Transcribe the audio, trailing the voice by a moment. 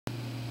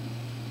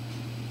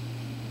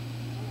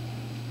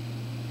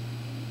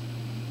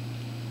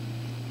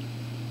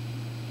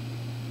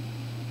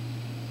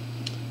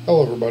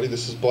Hello everybody,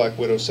 this is Black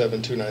Widow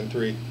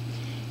 7293.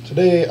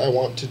 Today I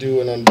want to do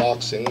an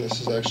unboxing.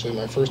 This is actually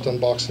my first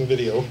unboxing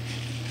video.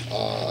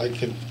 I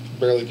could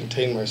barely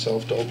contain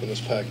myself to open this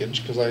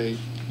package because I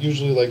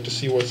usually like to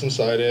see what's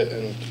inside it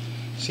and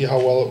see how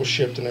well it was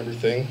shipped and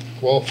everything.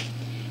 Well,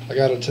 I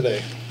got it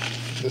today.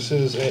 This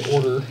is an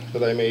order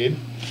that I made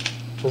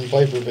from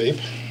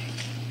Viper-Vape.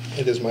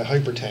 It is my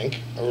Hypertank.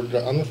 I ordered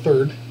it on the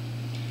 3rd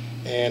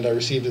and I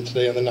received it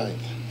today on the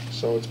 9th.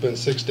 So it's been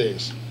 6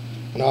 days.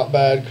 Not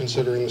bad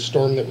considering the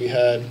storm that we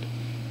had.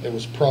 It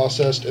was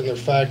processed in their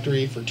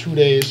factory for 2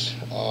 days.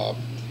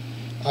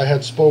 I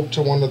had spoke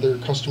to one of their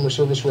customer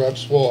service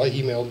reps. Well, I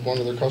emailed one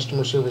of their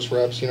customer service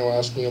reps,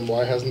 asking them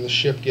why hasn't this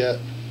shipped yet.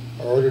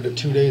 I ordered it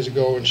 2 days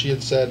ago, and she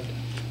had said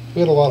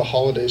we had a lot of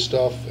holiday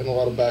stuff and a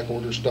lot of back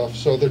order stuff,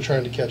 so they're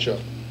trying to catch up.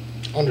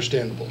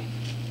 Understandable.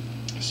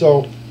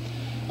 So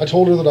I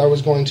told her that I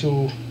was going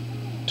to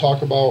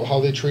talk about how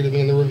they treated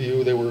me in the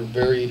review. They were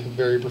very,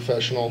 very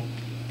professional.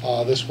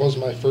 This was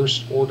my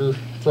first order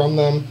from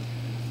them,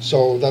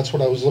 so that's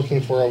what I was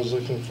looking for. I was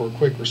looking for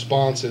quick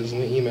responses in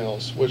the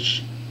emails,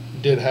 which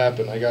did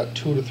happen. I got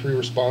 2 to 3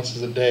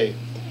 responses a day.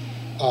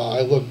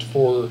 I looked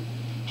for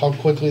how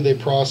quickly they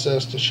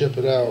processed and ship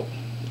it out.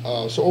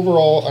 So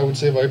overall, I would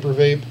say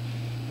Viper-Vape,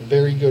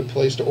 very good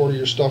place to order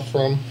your stuff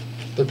from.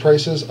 The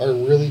prices are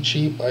really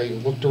cheap. I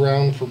looked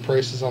around for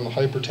prices on the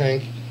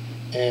Hypertank,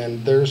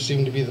 and theirs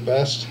seemed to be the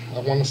best. I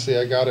want to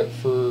say I got it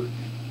for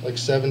like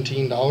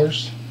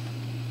 $17.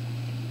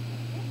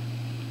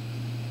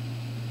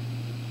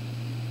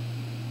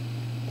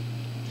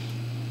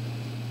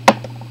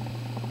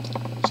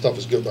 Stuff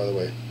is good, by the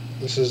way.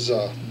 This is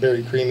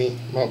very creamy,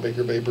 Mount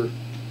Baker Vapor,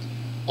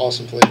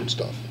 awesome flavored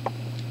stuff.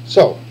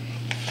 So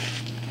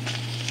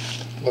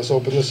let's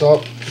open this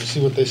up and see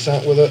what they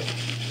sent with it.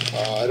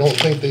 I don't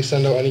think they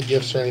send out any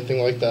gifts or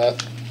anything like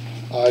that.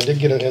 I did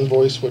get an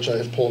invoice, which I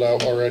have pulled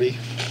out already.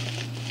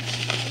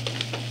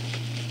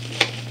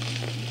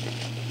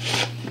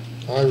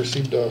 I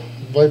received a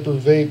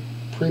Viper-Vape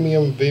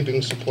premium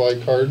vaping supply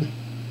card.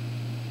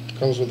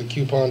 Comes with a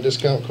coupon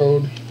discount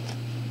code.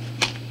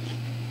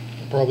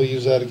 Probably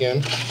use that again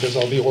because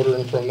I'll be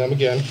ordering from them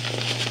again.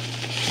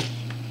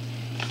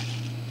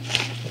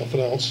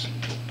 Nothing else.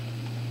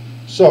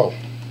 So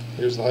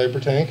here's the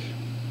Hypertank.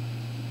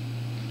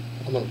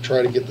 I'm going to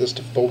try to get this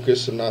to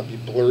focus and not be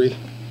blurry.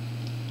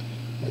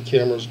 My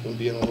camera's been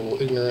being a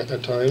little ignorant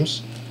at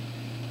times.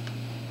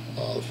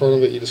 The front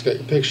of it, you just got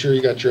your picture,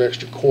 you got your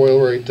extra coil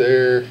right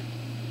there.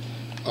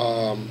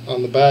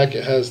 On the back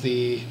it has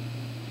the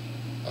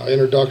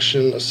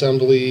introduction,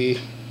 assembly,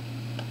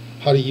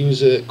 how to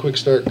use it, quick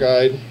start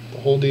guide, the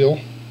whole deal.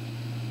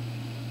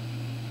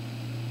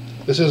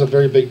 This is a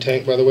very big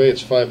tank, by the way.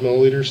 It's 5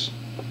 milliliters.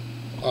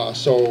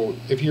 So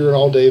if you're an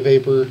all-day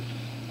vapor,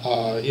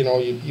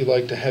 you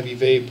like to heavy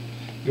vape,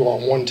 you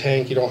want one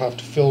tank, you don't have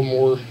to fill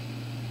more.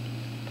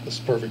 This is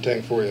a perfect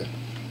tank for you.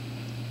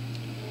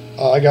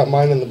 I got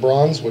mine in the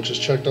bronze, which is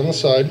checked on the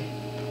side.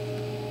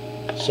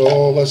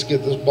 So let's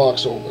get this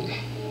box open.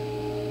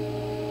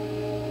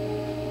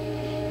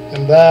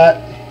 And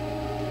that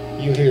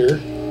you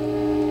hear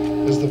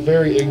is the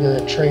very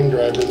ignorant train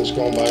driver that's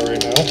going by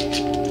right now.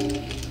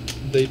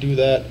 They do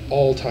that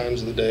all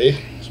times of the day,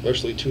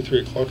 especially 2,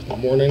 3 o'clock in the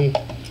morning.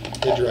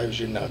 It drives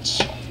you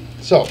nuts.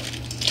 So,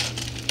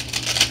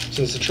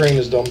 since the train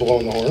is done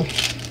blowing the horn,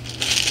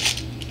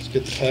 let's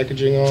get the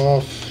packaging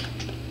off,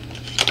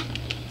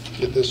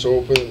 get this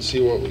open and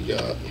see what we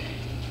got.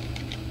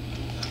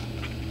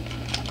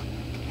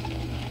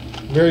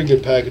 Very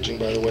good packaging,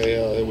 by the way.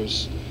 It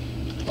was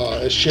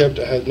as shipped.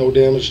 It had no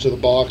damage to the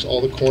box.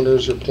 All the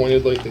corners are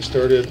pointed like they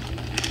started.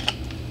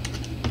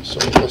 So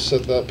let's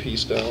set that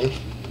piece down.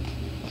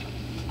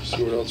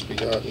 See what else we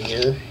got in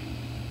here.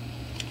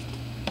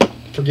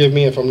 Forgive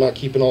me if I'm not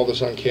keeping all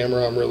this on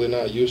camera. I'm really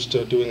not used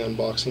to doing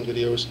unboxing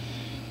videos.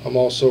 I'm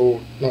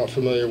also not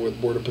familiar with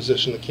where to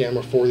position the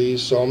camera for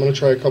these, so I'm going to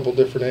try a couple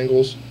different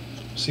angles,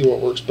 see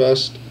what works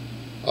best.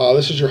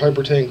 This is your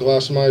Hypertank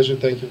Glassamizer.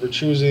 Thank you for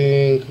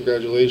choosing.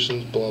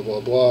 Congratulations, blah, blah,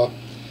 blah.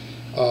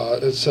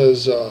 It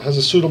says has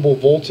a suitable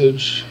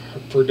voltage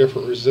for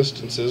different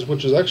resistances,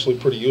 which is actually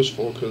pretty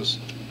useful because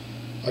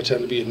I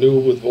tend to be a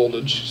noob with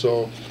voltage.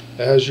 So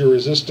it has your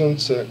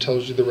resistance and it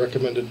tells you the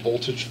recommended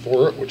voltage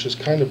for it, which is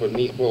kind of a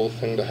neat little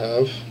thing to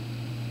have.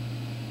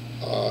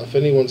 If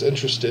anyone's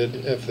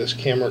interested, if this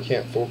camera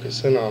can't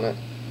focus in on it,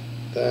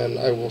 then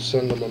I will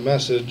send them a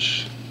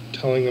message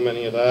telling them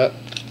any of that.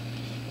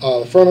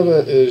 The front of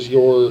it is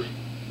your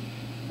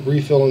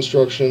refill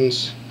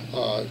instructions.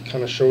 It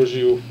kind of shows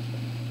you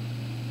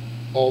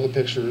all the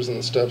pictures and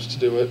the steps to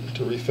do it,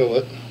 to refill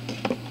it.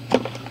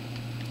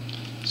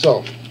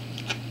 So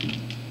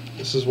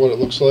this is what it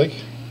looks like.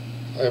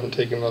 I haven't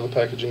taken it out of the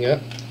packaging yet.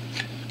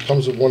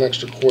 Comes with 1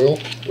 extra coil,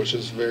 which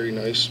is very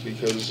nice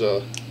because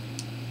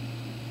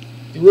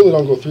you really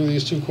don't go through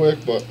these too quick,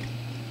 but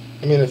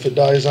I mean, if it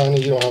dies on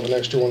you, you don't have an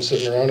extra one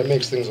sitting around. It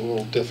makes things a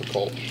little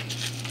difficult.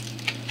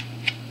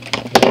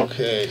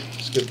 Okay,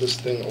 let's get this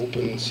thing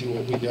open and see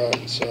what we got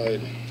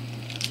inside.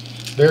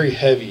 Very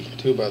heavy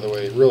too, by the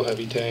way, real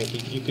heavy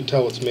tank. You could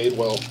tell it's made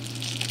well.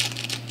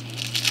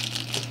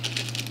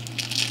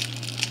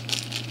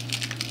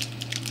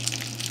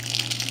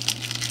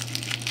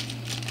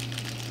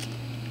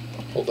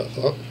 Hold that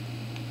thought.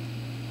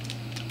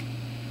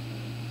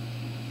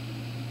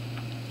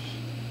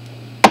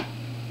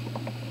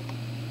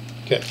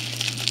 Okay.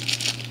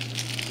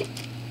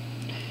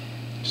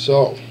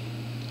 So,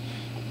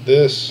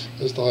 this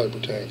is the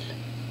Hypertank.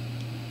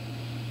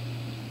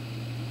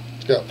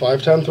 It's got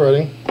 510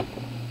 threading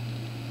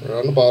right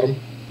on the bottom.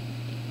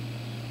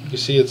 You can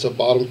see it's a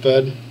bottom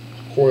fed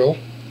coil.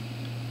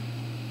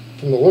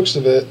 From the looks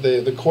of it,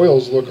 the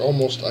coils look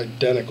almost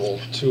identical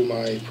to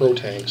my Pro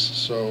Tanks.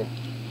 So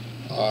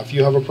if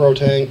you have a Pro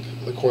Tank,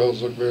 the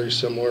coils look very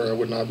similar. I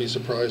would not be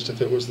surprised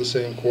if it was the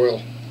same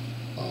coil.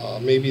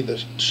 Maybe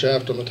the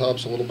shaft on the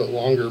top's a little bit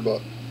longer,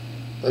 but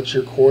that's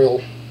your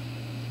coil.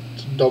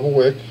 It's a double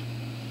wick,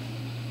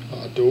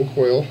 dual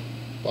coil,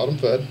 bottom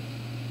fed.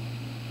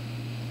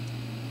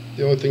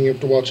 The only thing you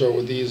have to watch out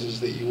with these is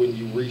that when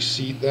you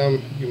reseat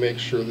them, you make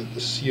sure that the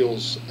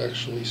seals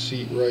actually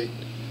seat right.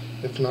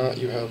 If not,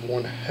 you have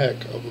one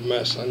heck of a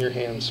mess on your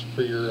hands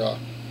for your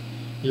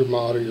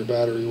mod or your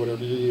battery,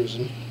 whatever you're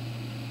using.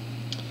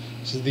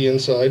 This is the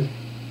inside.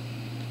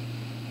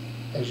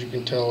 As you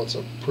can tell, it's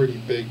a pretty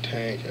big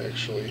tank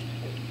actually.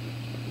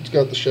 It's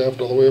got the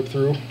shaft all the way up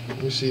through.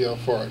 Let me see how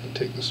far I can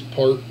take this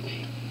apart.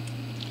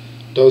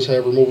 It does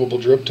have removable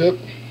drip tip.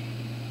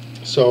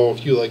 So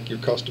if you like your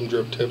custom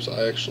drip tips,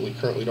 I actually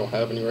currently don't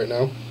have any right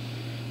now.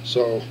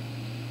 So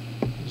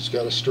it's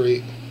got a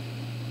straight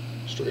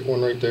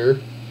one right there.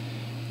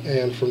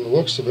 And from the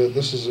looks of it,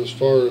 this is as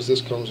far as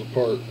this comes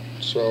apart.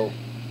 So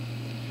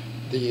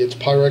it's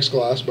Pyrex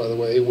glass, by the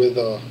way, with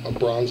a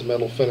bronze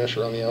metal finish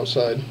around the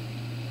outside.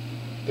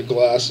 The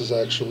glass is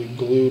actually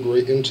glued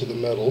right into the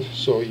metal,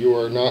 so you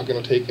are not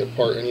going to take it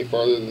apart any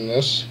farther than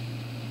this.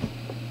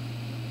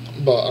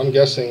 But I'm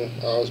guessing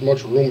as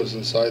much room is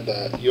inside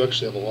that, you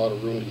actually have a lot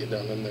of room to get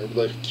down in there with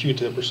like a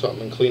Q-tip or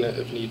something and clean it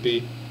if need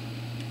be.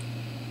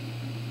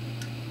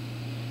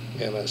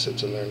 Man, that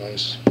sits in there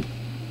nice.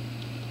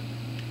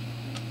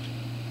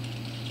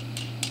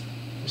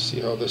 Let's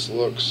see how this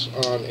looks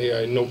on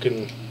a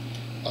Noken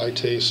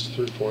iTaste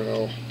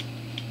 3.0.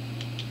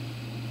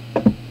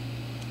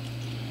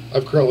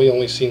 I've currently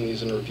only seen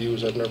these in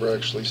reviews. I've never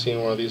actually seen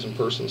one of these in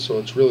person, so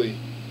it's really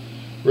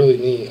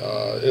neat.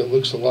 It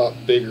looks a lot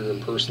bigger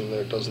in person than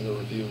it does in the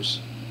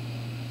reviews.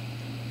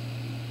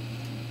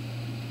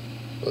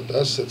 But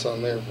that sits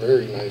on there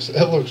very nice.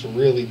 It looks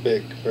really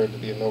big compared to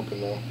the Noken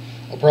though.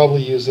 I'll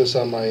probably use this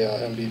on my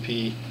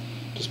MVP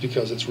just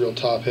because it's real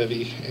top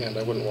heavy and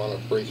I wouldn't want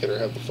to break it or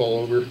have the fall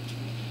over.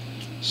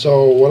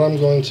 So what I'm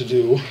going to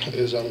do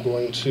is I'm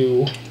going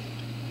to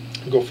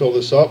go fill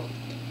this up.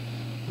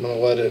 I'm going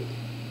to let it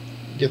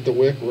get the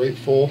wick right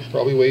full,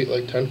 probably wait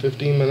like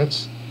 10-15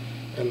 minutes,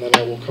 and then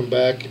I will come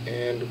back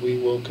and we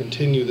will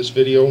continue this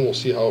video and we'll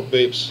see how it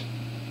vapes.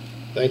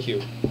 Thank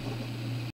you.